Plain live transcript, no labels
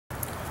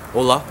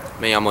Hola,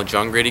 me llamo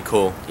John Grady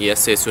Cole y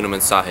este es un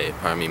mensaje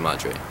para mi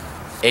madre.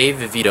 He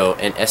vivido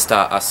en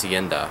esta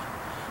hacienda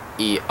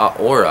y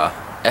ahora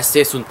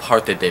este es un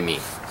parte de mí.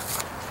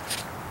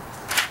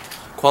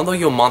 Cuando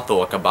yo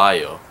monto a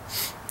caballo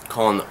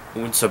con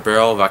un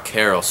sombrero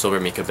vaquero sobre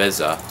mi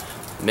cabeza,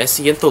 me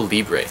siento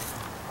libre.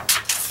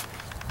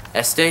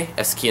 Este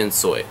es quien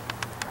soy.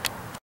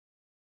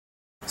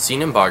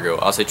 Sin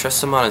embargo, hace 3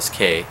 semanas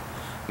que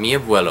mi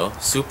abuelo,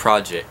 su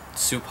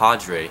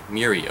padre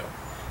murió,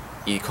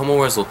 y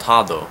como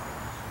resultado,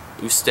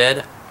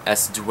 usted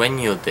es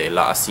dueño de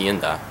la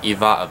hacienda y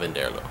va a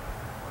venderlo.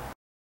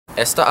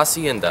 Esta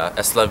hacienda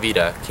es la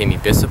vida que mi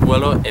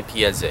bisabuelo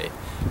empieza,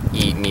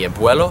 y mi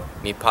abuelo,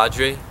 mi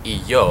padre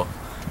y yo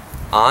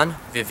han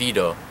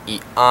vivido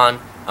y han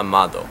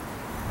amado.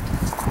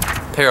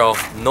 Pero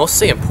no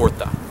se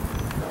importa.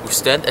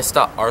 Usted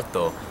está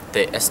harto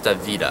de esta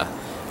vida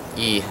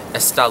y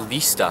está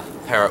lista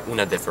para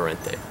una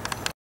diferente.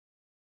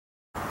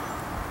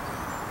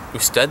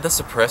 Usted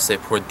desaparece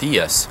por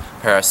días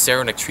para ser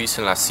una actriz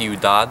en la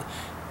ciudad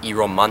y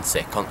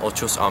romance con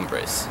otros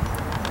hombres.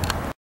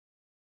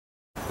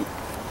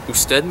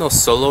 Usted no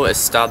solo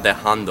está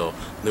dejando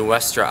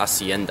nuestra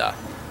hacienda,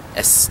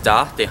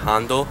 está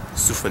dejando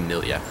su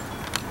familia.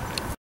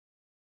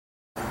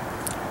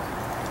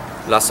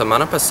 La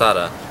semana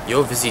pasada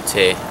yo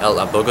visité el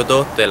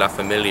abogado de la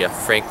familia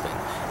Franklin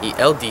y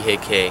él dije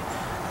que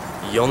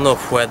yo no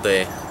puedo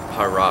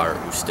parar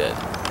usted.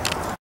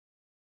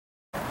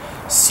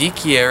 Si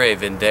quiere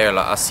vender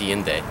la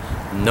hacienda,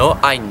 no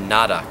hay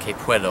nada que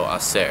puedo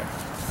hacer.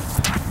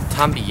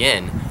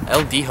 También,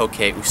 él dijo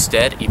que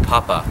usted y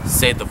papá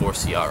se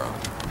divorciaron.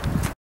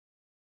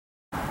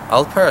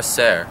 Al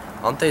parecer,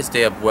 antes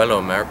de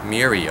abuelo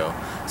murió,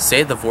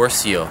 se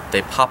divorció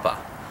de papá.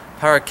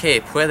 ¿Para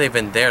qué puede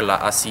vender la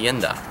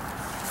hacienda?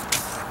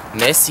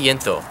 Me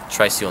siento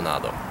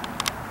traicionado.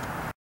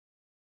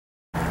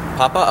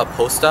 Papá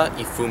aposta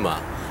y fuma,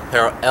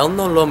 pero él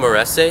no lo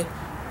merece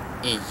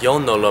y yo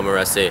no lo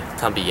merece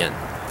también.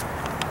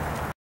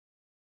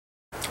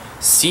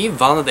 Si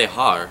van a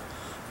dejar,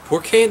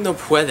 ¿por qué no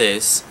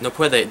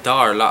puede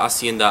dar la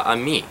hacienda a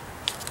mí?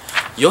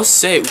 Yo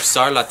sé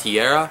usar la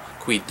tierra,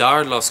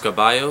 cuidar los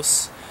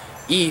caballos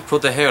y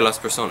proteger a las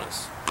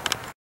personas.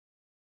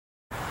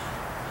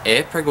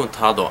 He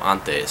preguntado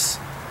antes,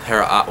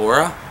 pero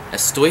ahora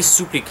estoy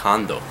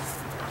suplicando.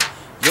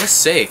 Yo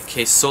sé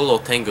que solo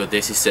tengo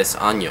 16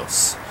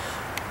 años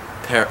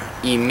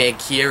y me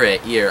quiere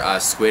ir a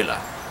escuela,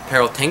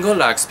 pero tengo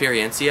la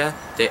experiencia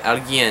de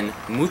alguien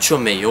mucho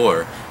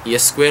mayor y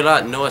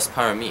escuela no es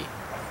para mí.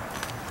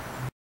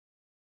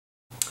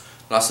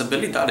 Las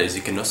habilidades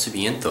y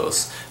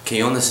conocimientos que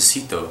yo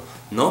necesito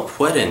no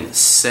pueden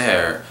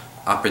ser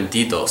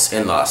aprendidos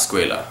en la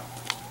escuela.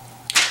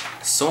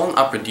 Son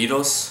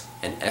aprendidos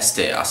en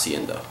esta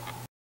hacienda.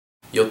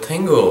 Yo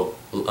tengo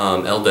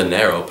el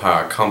dinero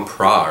para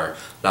comprar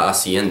la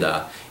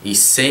hacienda y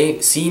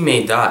si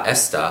me da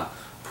esta,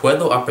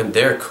 puedo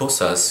aprender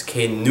cosas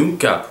que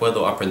nunca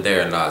puedo aprender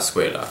en la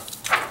escuela.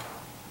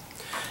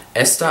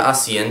 Esta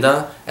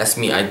hacienda es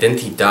mi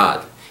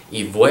identidad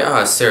y voy a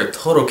hacer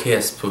todo lo que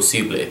es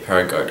posible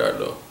para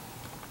guardarlo.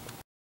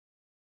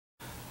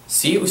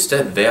 Si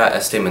usted vea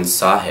este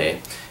mensaje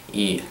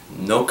y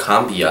no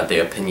cambia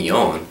de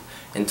opinión,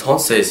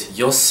 entonces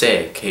yo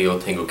sé que yo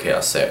tengo que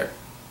hacer.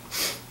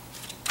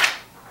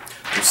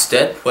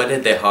 Usted puede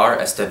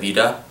dejar esta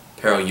vida,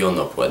 pero yo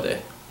no puedo.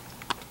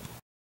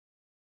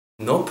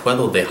 No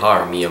puedo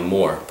dejar mi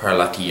amor para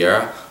la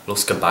tierra,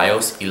 los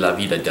caballos y la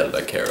vida del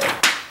vaquero.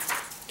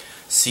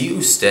 Si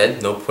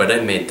usted no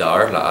puede me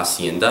dar la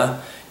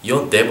hacienda,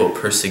 yo debo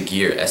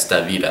perseguir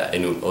esta vida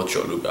en un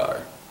otro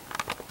lugar.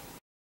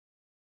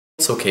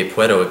 Pienso que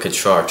puedo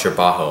encontrar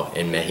trabajo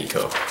en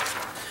México.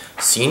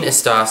 Sin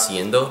estar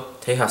haciendo,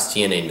 Texas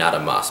tiene nada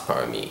más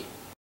para mí.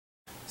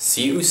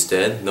 Si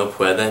usted no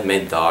puede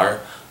me dar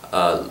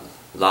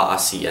la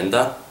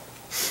hacienda,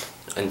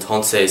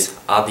 entonces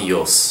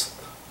adiós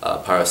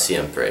para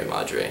siempre,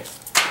 madre.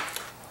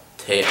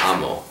 Te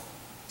amo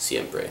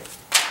siempre.